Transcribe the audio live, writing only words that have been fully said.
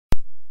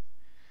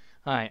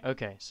Hi,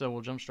 okay, so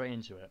we'll jump straight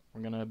into it.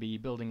 We're going to be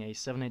building a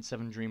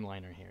 787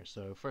 Dreamliner here.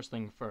 So first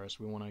thing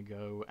first, we want to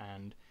go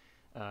and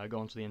go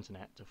onto the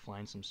internet to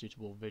find some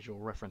suitable visual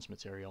reference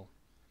material.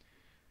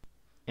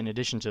 In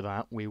addition to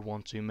that, we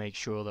want to make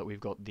sure that we've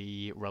got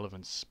the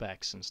relevant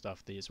specs and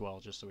stuff as well,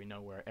 just so we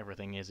know where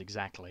everything is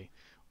exactly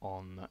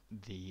on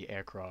the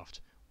aircraft.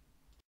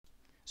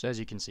 So as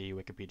you can see,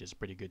 Wikipedia is a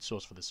pretty good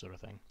source for this sort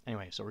of thing.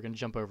 Anyway, so we're going to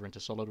jump over into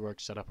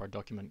SolidWorks, set up our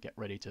document, get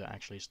ready to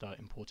actually start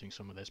importing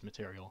some of this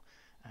material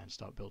and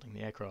start building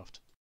the aircraft.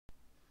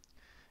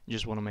 You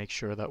just want to make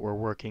sure that we're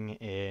working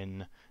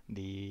in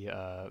the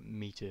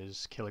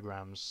meters,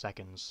 kilograms,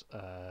 seconds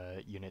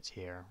units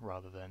here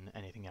rather than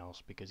anything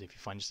else, because if you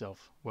find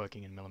yourself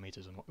working in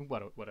millimeters and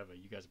whatever,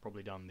 you guys have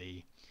probably done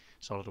the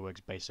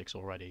SolidWorks basics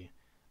already,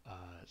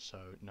 so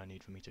no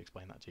need for me to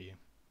explain that to you.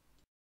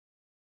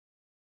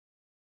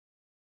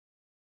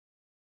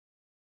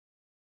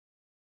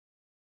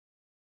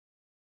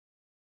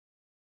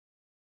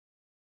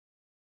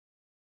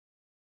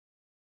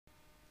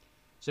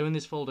 So in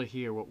this folder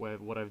here,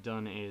 what I've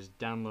done is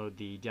download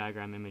the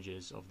diagram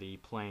images of the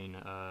plane,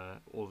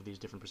 all of these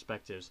different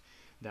perspectives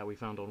that we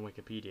found on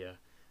Wikipedia.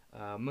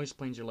 Most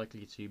planes you're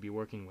likely to be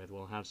working with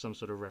will have some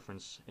sort of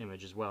reference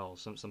image as well,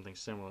 something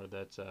similar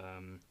that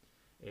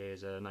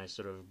is a nice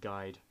sort of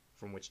guide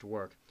from which to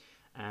work.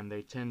 And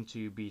they tend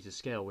to be to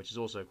scale, which is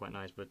also quite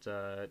nice, but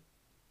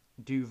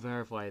do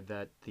verify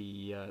that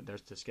they're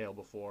to scale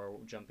before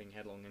jumping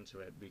headlong into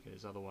it,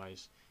 because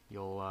otherwise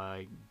you'll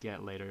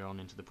get later on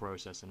into the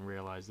process and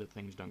realize that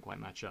things don't quite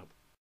match up.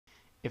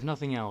 If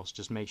nothing else,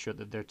 just make sure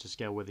that they're to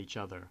scale with each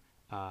other.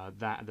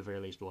 That at the very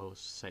least will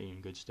set you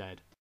in good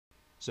stead.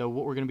 So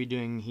what we're going to be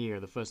doing here,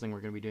 the first thing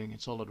we're going to be doing in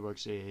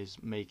SolidWorks is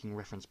making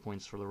reference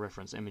points for the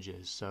reference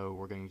images. So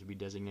we're going to be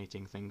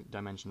designating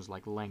dimensions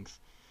like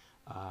length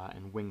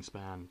and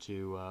wingspan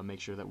to make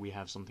sure that we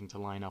have something to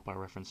line up our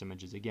reference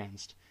images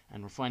against.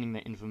 And we're finding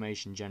that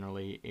information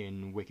generally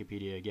in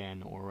Wikipedia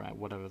again, or at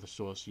whatever the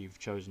source you've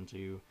chosen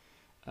to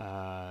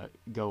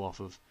go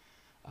off of.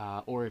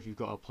 Or if you've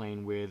got a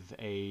plane with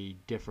a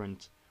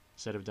different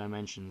set of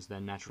dimensions,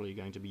 then naturally you're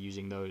going to be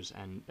using those,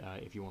 and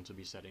if you want to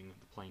be setting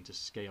the plane to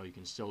scale, you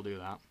can still do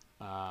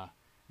that,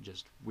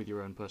 just with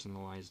your own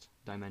personalized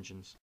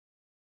dimensions.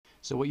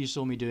 So what you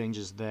saw me doing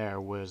just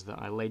there was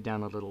that I laid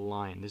down a little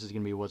line. This is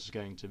going to be what's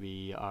going to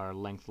be our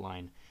length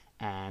line,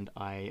 and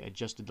I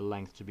adjusted the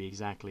length to be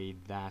exactly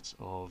that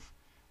of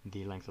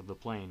the length of the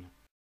plane.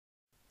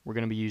 We're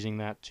going to be using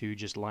that to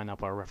just line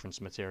up our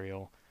reference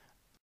material.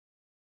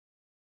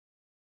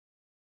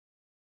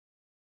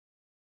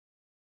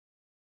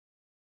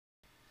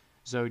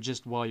 So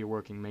just while you're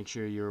working, make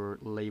sure you're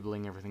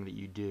labeling everything that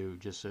you do,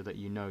 just so that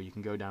you know you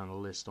can go down the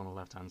list on the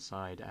left-hand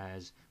side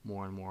as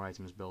more and more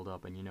items build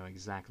up and you know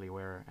exactly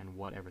where and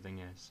what everything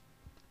is.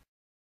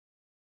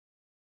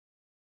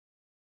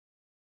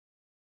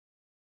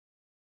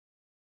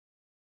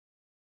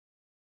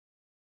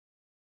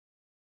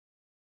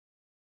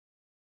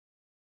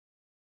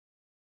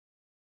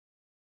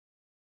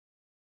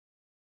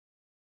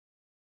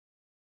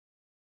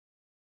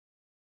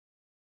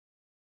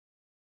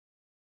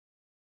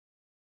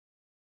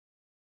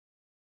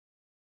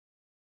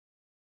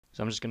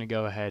 So I'm just going to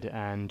go ahead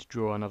and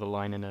draw another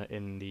line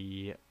in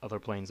the other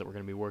planes that we're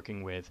going to be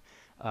working with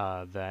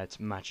that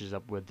matches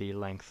up with the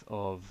length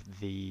of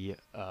the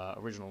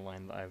original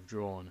line that I've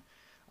drawn.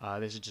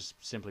 This is just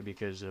simply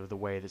because of the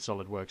way that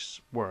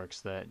SolidWorks works,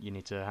 that you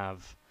need to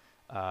have,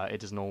 it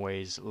doesn't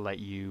always let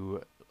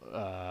you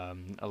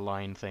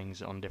align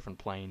things on different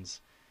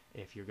planes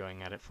if you're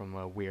going at it from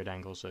a weird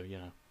angle, so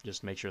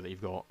just make sure that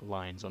you've got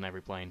lines on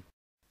every plane.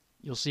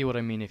 You'll see what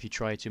I mean if you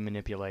try to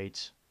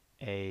manipulate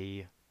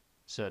a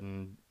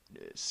certain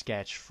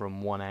sketch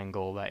from one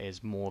angle that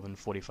is more than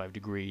 45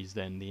 degrees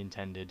than the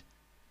intended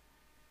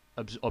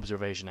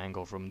observation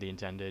angle from the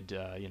intended,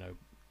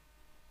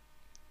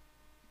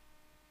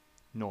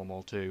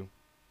 normal too.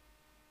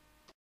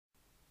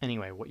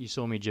 Anyway, what you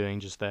saw me doing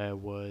just there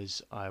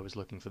was I was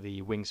looking for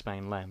the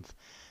wingspan length,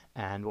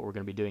 and what we're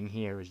going to be doing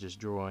here is just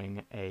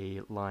drawing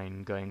a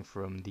line going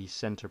from the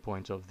center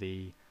point of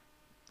the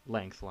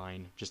length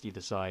line, just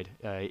either side,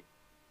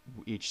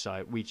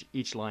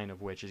 each line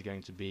of which is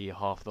going to be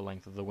half the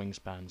length of the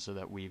wingspan, so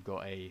that we've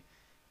got a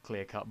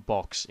clear-cut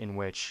box in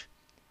which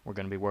we're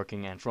going to be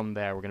working, and from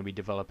there we're going to be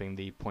developing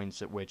the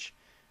points at which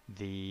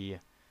the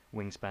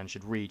wingspan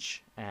should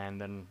reach, and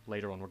then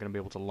later on we're going to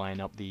be able to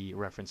line up the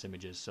reference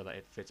images so that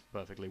it fits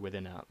perfectly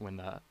within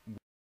that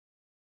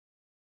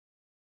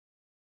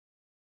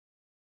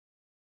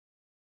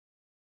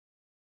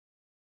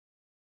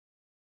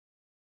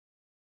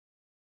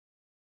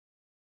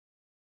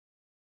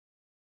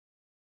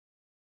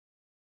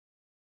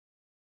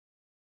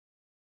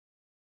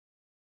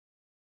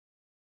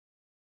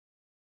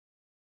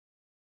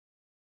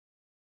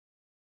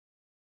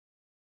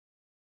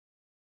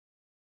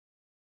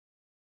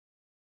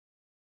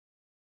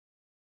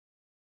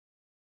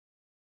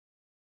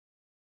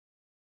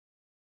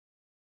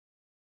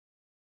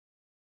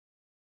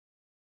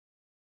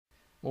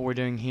What we're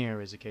doing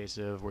here is a case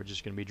of we're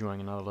just going to be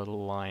drawing another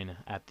little line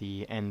at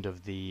the end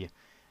of the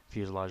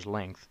fuselage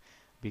length,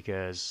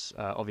 because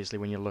obviously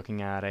when you're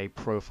looking at a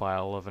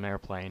profile of an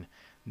airplane,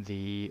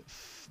 the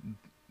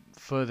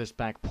furthest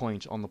back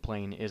point on the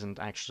plane isn't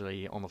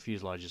actually on the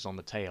fuselage, it's on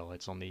the tail,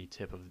 it's on the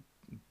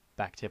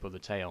back tip of the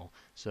tail.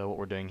 So what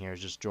we're doing here is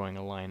just drawing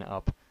a line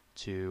up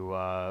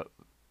to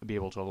be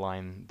able to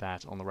align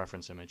that on the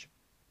reference image.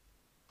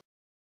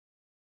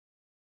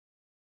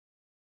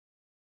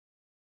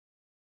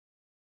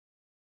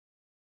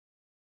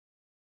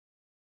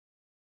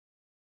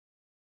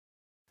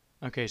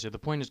 Okay, so the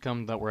point has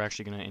come that we're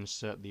actually going to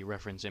insert the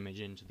reference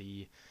image into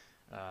the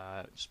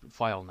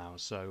file now.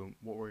 So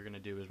what we're going to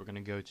do is we're going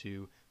to go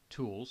to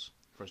Tools,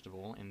 first of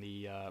all, in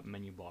the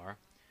menu bar,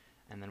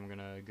 and then we're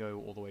going to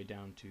go all the way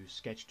down to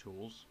Sketch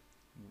Tools,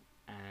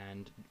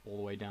 and all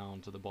the way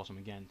down to the bottom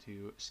again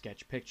to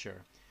Sketch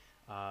Picture.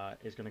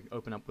 It's going to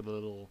open up with a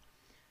little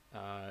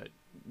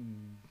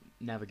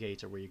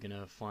navigator where you're going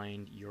to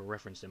find your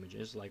reference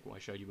images, like what I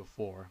showed you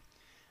before,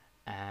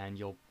 and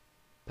you'll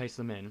paste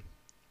them in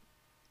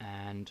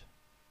and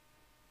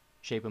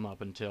shape them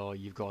up until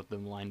you've got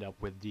them lined up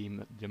with the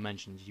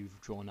dimensions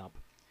you've drawn up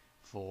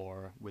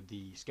with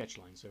the sketch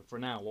line. So for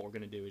now, what we're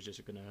going to do is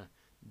just going to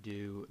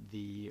do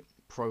the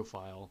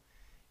profile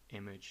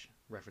image,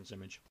 reference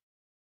image.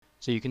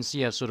 So you can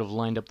see I've sort of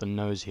lined up the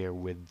nose here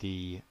with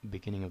the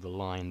beginning of the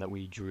line that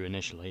we drew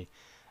initially,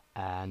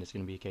 and it's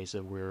going to be a case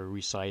of we're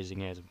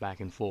resizing it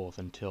back and forth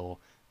until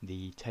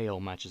the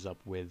tail matches up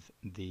with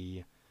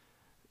the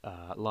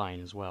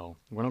line as well.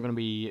 We're not going to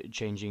be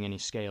changing any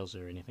scales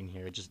or anything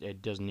here.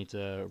 It doesn't need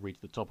to reach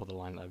the top of the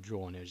line that I've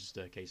drawn. It's just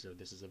a case of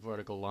this is a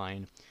vertical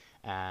line,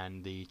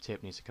 and the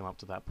tip needs to come up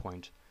to that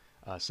point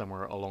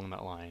somewhere along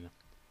that line,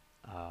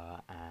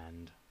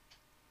 and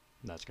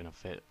that's going to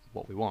fit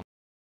what we want.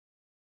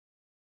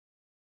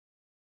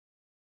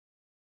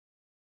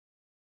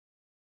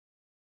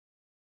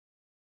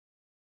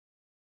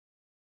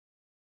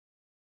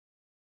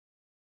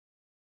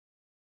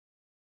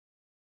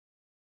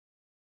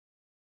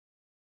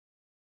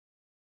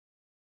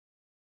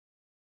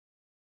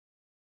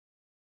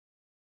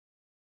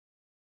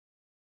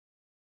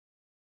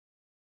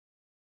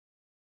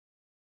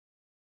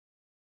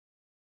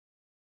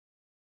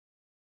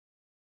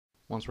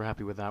 Once we're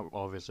happy with that,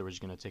 obviously we're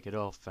just going to tick it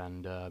off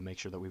and make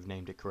sure that we've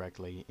named it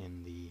correctly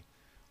in the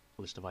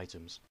list of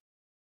items.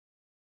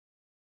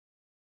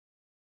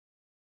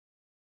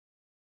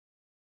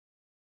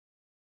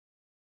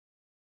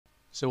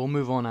 So we'll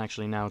move on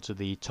actually now to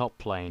the top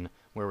plane,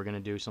 where we're going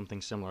to do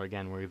something similar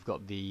again, where we've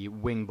got the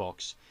wing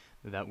box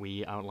that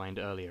we outlined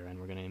earlier, and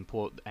we're going to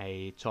import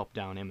a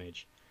top-down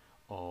image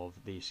of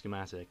the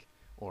schematic,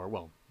 or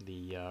well,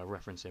 the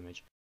reference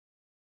image.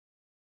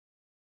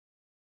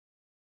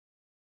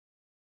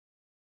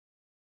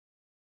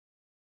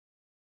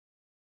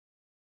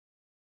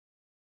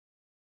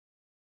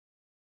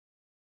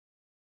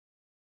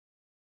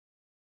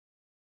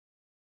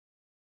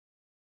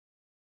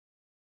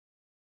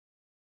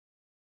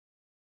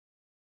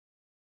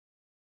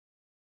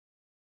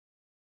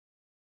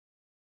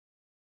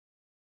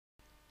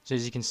 So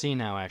as you can see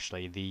now,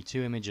 actually, the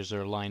two images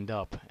are lined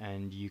up,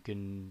 and you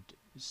can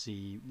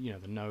see,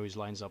 the nose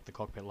lines up, the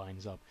cockpit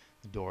lines up,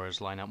 the doors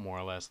line up more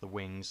or less, the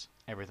wings,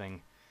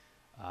 everything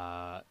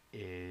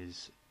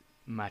is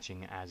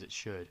matching as it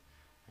should,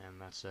 and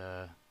that's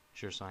a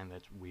sure sign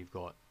that we've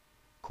got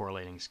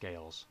correlating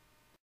scales.